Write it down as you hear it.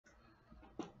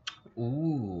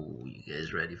Ooh, you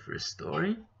guys ready for a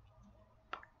story?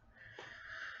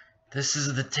 This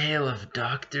is the tale of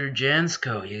Dr.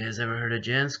 Jansko. You guys ever heard of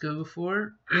Jansko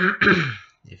before?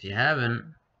 If you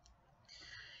haven't,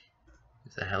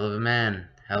 he's a hell of a man.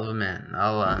 Hell of a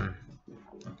man.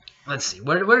 Let's see.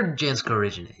 Where did Jansko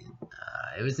originate?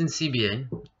 It was in CBA,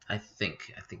 I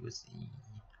think. I think it was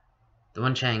the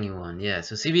one Changi one. Yeah.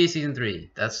 So CBA season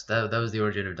 3. That was the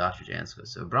origin of Dr. Jansko.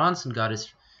 So Bronson got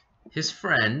his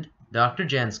friend Dr.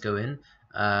 Jansko in.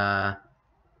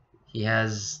 He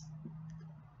has.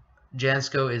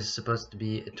 Jansko is supposed to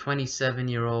be a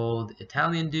 27-year-old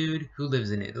Italian dude who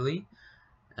lives in Italy.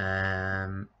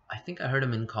 I think I heard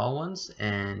him in call once,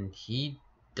 and he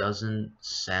doesn't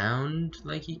sound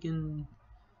like he can.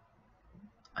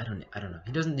 I don't know.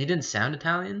 He didn't sound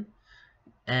Italian,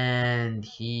 and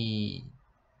he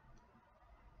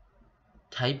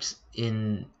types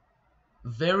in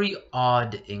very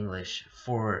odd English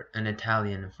for an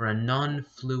Italian, for a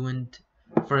non-fluent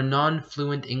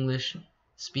English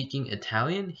speaking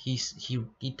Italian. He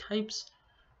types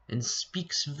and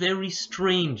speaks very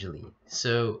strangely.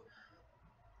 So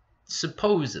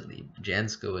supposedly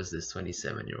Jansko is this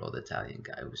 27-year-old Italian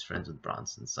guy who's friends with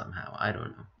Bronson somehow. I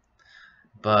don't know.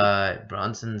 But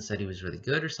Bronson said he was really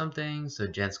good or something, so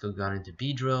Jansko got into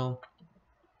B drill.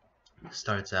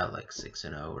 Starts out like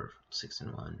 6-0 or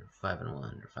 6-1 or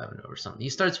 5-1 or 5-0 or something. He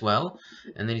starts well,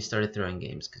 and then he started throwing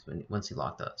games because as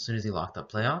soon as he locked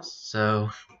up playoffs. So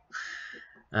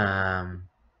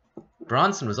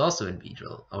Bronson was also in B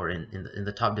drill, or in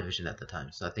the top division at the time.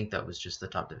 So I think that was just the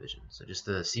top division, so just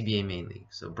the CBA main league.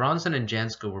 So Bronson and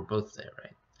Jansko were both there,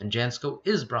 right? And Jansko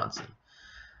is Bronson.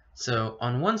 So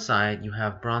on one side you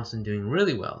have Bronson doing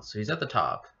really well, so he's at the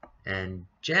top, and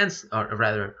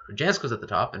Jansko's at the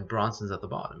top and Bronson's at the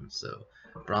bottom. So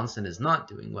Bronson is not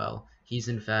doing well. He's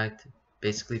in fact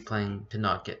basically playing to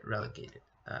not get relegated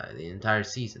the entire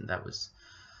season. That was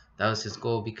his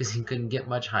goal, because he couldn't get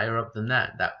much higher up than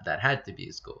that. That had to be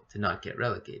his goal, to not get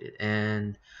relegated.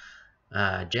 And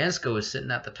Jansko is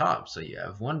sitting at the top. So you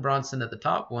have one Bronson at the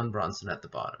top, one Bronson at the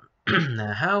bottom.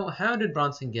 Now, how did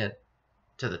Bronson get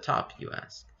to the top, you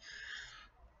ask?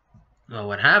 Well,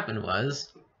 what happened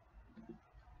was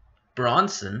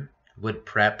Bronson would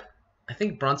prep. I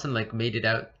think Bronson made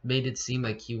it seem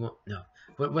like he won't. No.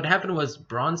 What happened was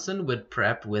Bronson would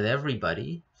prep with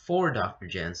everybody for Dr.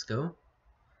 Jansko.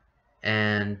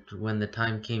 And when the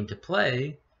time came to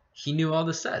play, he knew all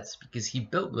the sets because he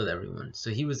built with everyone. So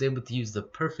he was able to use the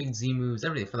perfect Z moves,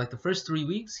 everything. For like the first 3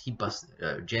 weeks,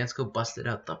 Jansko busted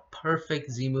out the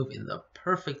perfect Z move in the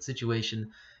perfect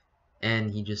situation,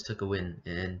 and he just took a win.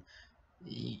 And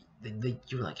you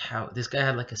were like, how? This guy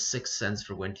had like a sixth sense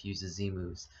for when to use his Z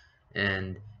moves.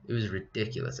 And it was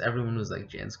ridiculous. Everyone was like,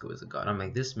 Jansko is a god. I'm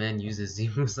like, this man uses Z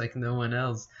moves like no one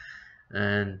else.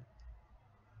 And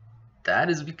that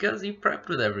is because he prepped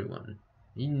with everyone.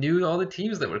 He knew all the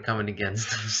teams that were coming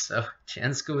against him. So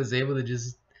Jansko was able to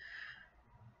just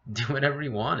do whatever he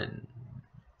wanted.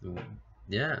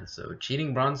 Yeah, so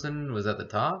cheating Bronson was at the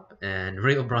top and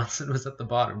real Bronson was at the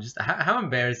bottom. Just how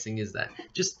embarrassing is that?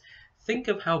 Just think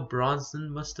of how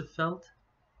Bronson must have felt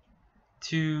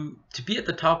to be at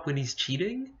the top when he's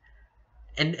cheating,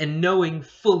 and knowing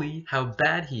fully how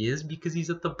bad he is because he's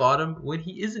at the bottom when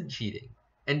he isn't cheating.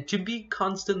 And to be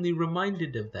constantly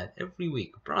reminded of that every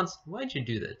week. Bronson, why'd you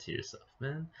do that to yourself,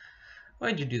 man?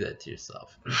 Why'd you do that to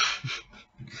yourself?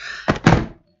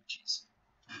 Jeez.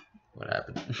 What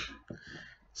happened?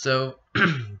 So,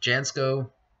 Jansko,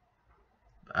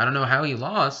 I don't know how he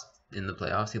lost in the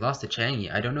playoffs. He lost to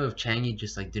Changi. I don't know if Changi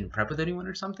just didn't prep with anyone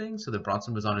or something, so that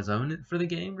Bronson was on his own for the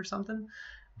game or something.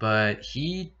 But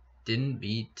he didn't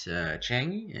beat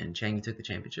Changi, and Changi took the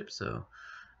championship, so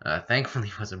thankfully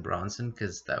it wasn't Bronson,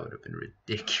 because that would have been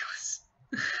ridiculous.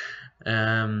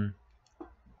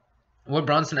 What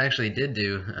Bronson actually did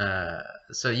do,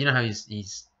 so you know how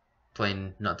he's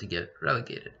playing not to get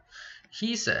relegated.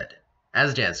 He said,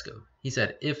 as Jansko, he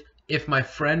said, if my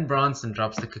friend Bronson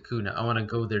drops the Kakuna, I want to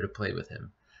go there to play with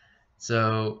him.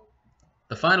 So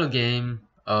the final game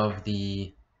of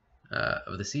the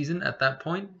season at that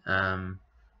point,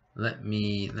 let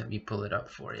me pull it up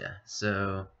for you.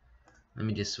 So let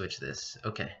me just switch this.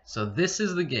 Okay, so this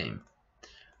is the game.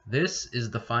 This is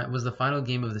was the final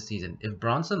game of the season. If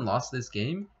Bronson lost this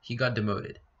game, he got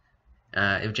demoted.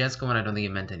 If Jansko won, I don't think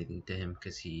it meant anything to him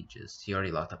because he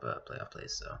already locked up a playoff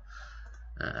place. So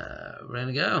we're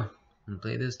gonna go and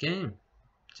play this game.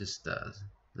 Just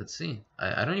let's see.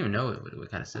 I don't even know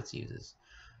what kind of sets he uses.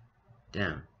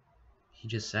 Damn, he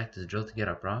just sacked his drill to get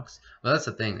up rocks. Well, that's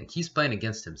the thing. He's playing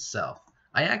against himself.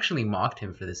 I actually mocked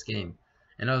him for this game.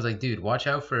 And I was like, dude, watch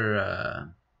out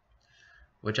for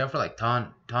Watch out for like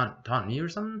taunt me or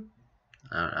something.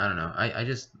 I don't know. I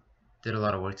just did a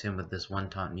lot of work to him with this one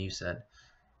taunt Mew set.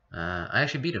 I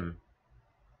actually beat him,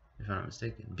 if I'm not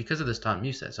mistaken, because of this taunt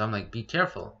Mew set. So I'm like, be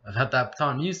careful about that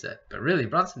taunt Mew set. But really,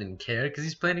 Bronson didn't care because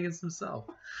he's playing against himself.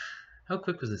 How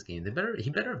quick was this game? He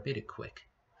better have made it quick.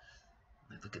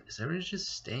 Like, look at this. Everyone's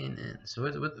just staying in. So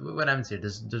what happens here?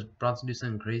 Does Bronson do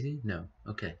something crazy? No.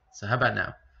 Okay. So how about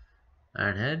now?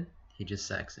 Iron Head. He just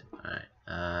sacks it. All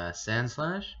right. Sand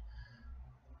Slash.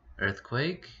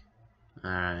 Earthquake. All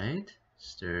right.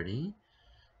 Sturdy.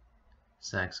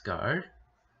 Sacks Guard.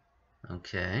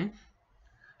 Okay.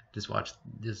 Just watch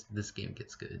this. This game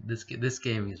gets good. This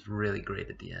game is really great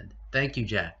at the end. Thank you,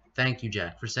 Jack. Thank you,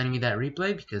 Jack, for sending me that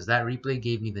replay, because that replay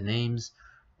gave me the names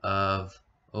of,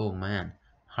 oh man,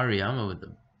 Hariyama with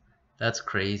them. That's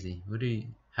crazy.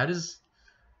 How does,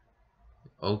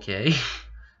 okay.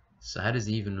 So how does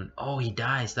he even, oh, he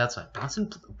dies. That's why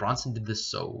Bronson did this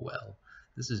so well.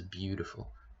 This is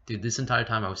beautiful. Dude, this entire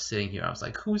time I was sitting here, I was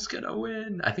like, who's gonna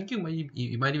win? I think you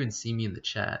might even see me in the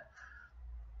chat.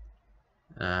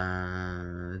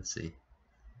 Let's see.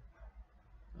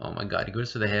 Oh my god, he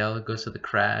goes for the hail, goes for the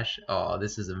crash. Oh,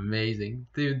 this is amazing.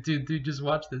 Dude, just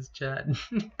watch this, chat.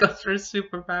 Goes for a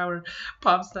superpower,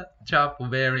 pops that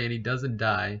choppable berry, and he doesn't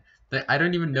die. I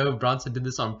don't even know if Bronson did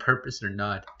this on purpose or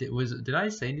not. Did I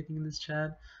say anything in this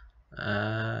chat?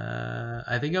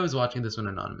 I think I was watching this one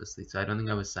anonymously, so I don't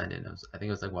think I was signed in. I think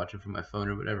I was like watching from my phone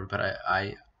or whatever, but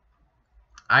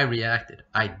I reacted.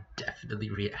 I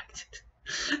definitely reacted.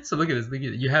 So look at this. Look at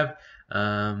it. You have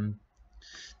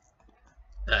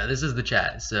this is the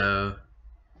chat. So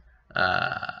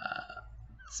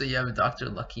so you have Dr.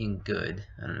 Lucky and Good.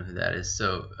 I don't know who that is.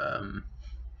 So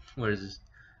where is this?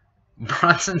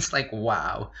 Bronson's like,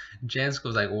 wow.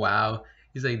 Jansko's like, wow.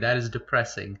 He's like, that is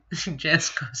depressing.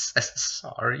 Jansko says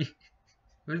sorry.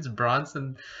 Where's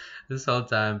Bronson this whole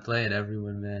time playing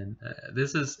everyone, man?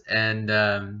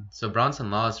 So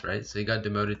Bronson lost, right? So he got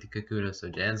demoted to Kakuna. So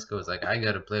Jansko was like, I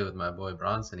gotta play with my boy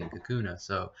Bronson in Kakuna.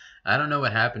 So I don't know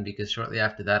what happened, because shortly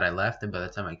after that I left, and by the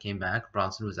time I came back,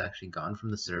 Bronson was actually gone from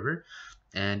the server.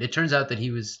 And it turns out that he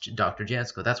was Dr.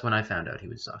 Jansko. That's when I found out he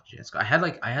was Dr. Jansko.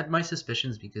 I had my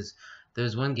suspicions, because there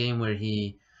was one game where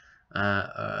he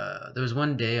there was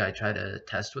one day I tried to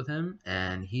test with him,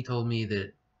 and he told me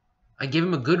that I gave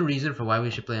him a good reason for why we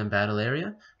should play on Battle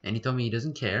Area, and he told me he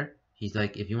doesn't care. He's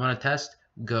like, if you want to test,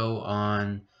 go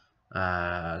on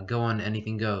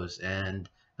Anything Goes. And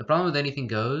the problem with Anything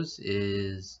Goes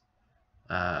is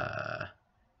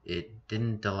it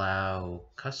didn't allow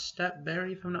Custap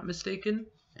Berry, if I'm not mistaken,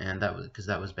 and that was because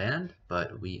that was banned,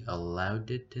 but we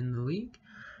allowed it in the league.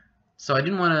 So I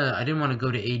didn't want to go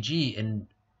to AG, and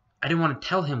I didn't want to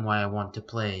tell him why I want to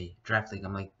play Draft League.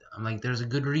 I'm like, there's a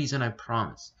good reason, I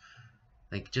promise.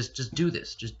 Like, just do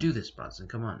this. Just do this, Bronson.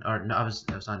 Come on. Or no, I was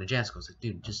on to Jansko. I was like,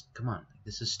 dude, just come on. Like,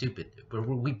 this is stupid.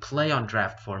 We play on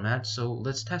draft format, so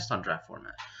let's test on draft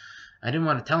format. I didn't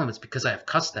want to tell him it's because I have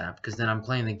Custap, because then I'm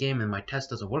playing the game and my test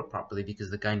doesn't work properly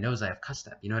because the guy knows I have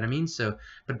Custap. You know what I mean? So,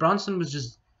 but Bronson was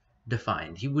just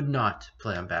defined. He would not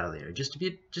play on Battle Area just to be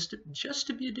a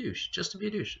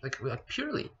douche. Like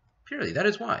purely. That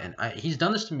is why. And he's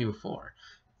done this to me before,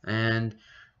 and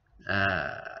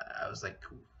I was like,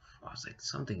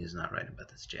 something is not right about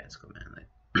this Jansko, man.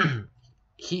 Like,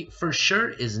 he for sure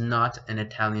is not an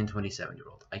Italian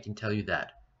 27-year-old. I can tell you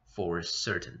that for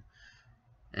certain.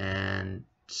 And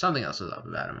something else was up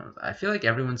about him. I feel like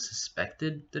everyone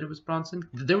suspected that it was Bronson.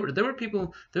 There were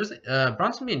people. There was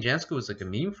Bronson being Jansko was like a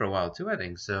meme for a while too, I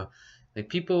think. So like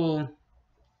people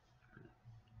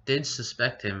did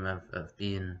suspect him of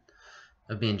being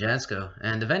Jansko,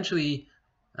 and eventually.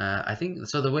 I think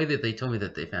so. The way that they told me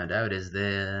that they found out is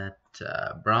that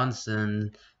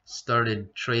Bronson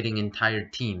started trading entire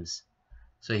teams.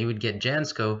 So he would get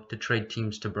Jansko to trade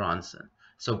teams to Bronson.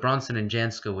 So Bronson and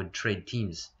Jansko would trade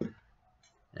teams.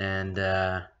 And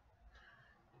yeah,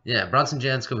 Bronson and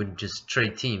Jansko would just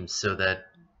trade teams so that...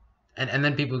 And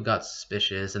then people got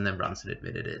suspicious, and then Bronson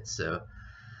admitted it. So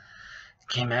it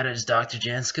came out as Dr.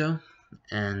 Jansko,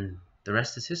 and the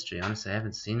rest is history. Honestly, I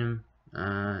haven't seen him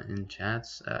in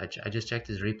chats. I just checked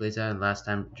his replays out, and last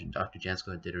time Dr.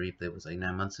 Jansko did a replay was like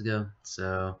 9 months ago.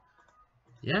 So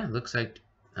yeah, looks like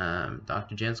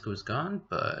Dr. Jansko is gone,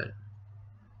 but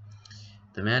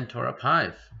the man tore up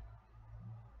Hive.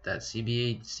 That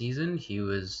CBA season, he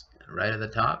was right at the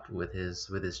top with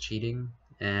his cheating,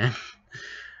 and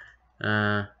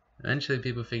eventually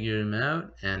people figured him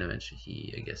out, and eventually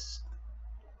he, I guess,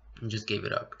 just gave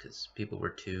it up because people were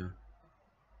too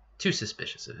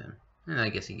suspicious of him. And I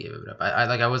guess he gave it up.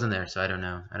 I wasn't there, so I don't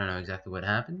know. I don't know exactly what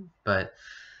happened, but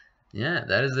yeah,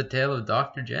 that is the tale of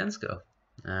Dr. Jansko.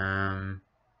 I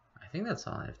think that's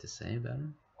all I have to say about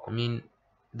him. I mean,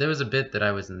 there was a bit that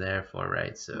I wasn't there for,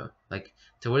 right? So, like,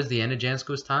 towards the end of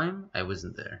Jansko's time, I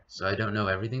wasn't there, so I don't know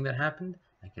everything that happened.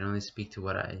 I can only speak to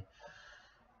what I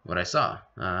saw.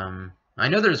 I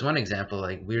know there's one example.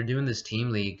 Like, we were doing this team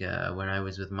league when I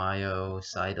was with Mayo,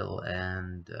 Seidel,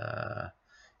 and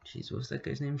jeez, what was that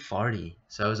guy's name? Farty.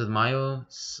 So I was with Mayo,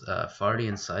 Farty,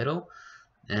 and Seidel,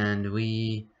 and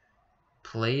we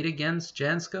played against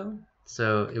Jansko.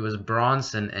 So it was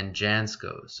Bronson and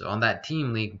Jansko. So on that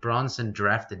team league, Bronson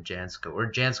drafted Jansko,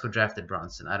 or Jansko drafted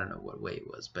Bronson. I don't know what way it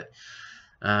was, but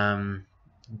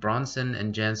Bronson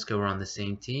and Jansko were on the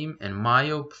same team, and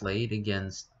Mayo played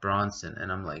against Bronson,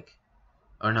 and I'm like,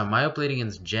 or no, Mayo played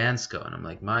against Jansko, and I'm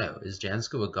like, Mayo, is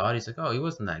Jansko a god? He's like, oh, he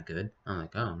wasn't that good. I'm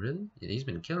like, oh, really? Yeah, he's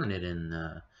been killing it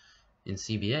in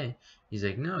CBA. He's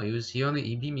like, no,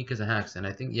 he beat me because of hacks, and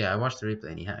I think, yeah, I watched the replay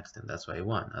and he hacked him. That's why he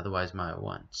won. Otherwise, Mayo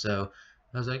won. So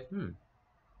I was like,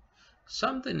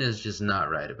 something is just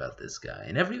not right about this guy.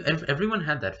 And everyone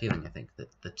had that feeling. I think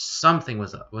that something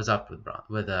was up with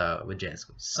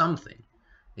Jansko. Something,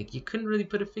 like you couldn't really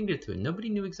put a finger to it. Nobody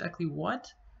knew exactly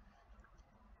what.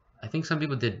 I think some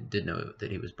people did know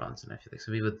that he was Bronson. I feel like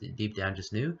some people deep down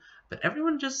just knew, but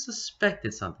everyone just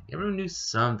suspected something. Everyone knew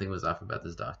something was off about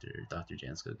this Dr.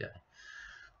 Jansko guy.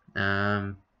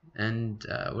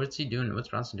 What's he doing? What's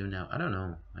Bronson doing now? I don't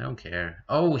know. I don't care.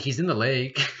 Oh, he's in the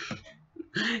lake.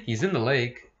 He's in the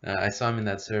lake. I saw him in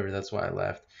that server. That's why I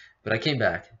left. But I came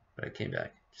back.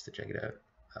 Just to check it out.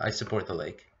 I support the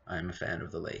lake. I'm a fan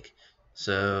of the lake.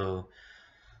 So,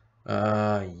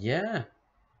 yeah.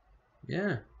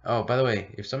 Yeah. Oh, by the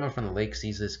way, if someone from the lake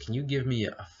sees this, can you give me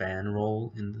a fan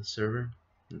role in the server?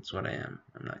 That's what I am.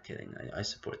 I'm not kidding. I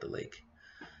support the lake.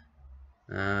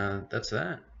 That's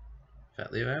that.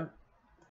 Fat Leo out.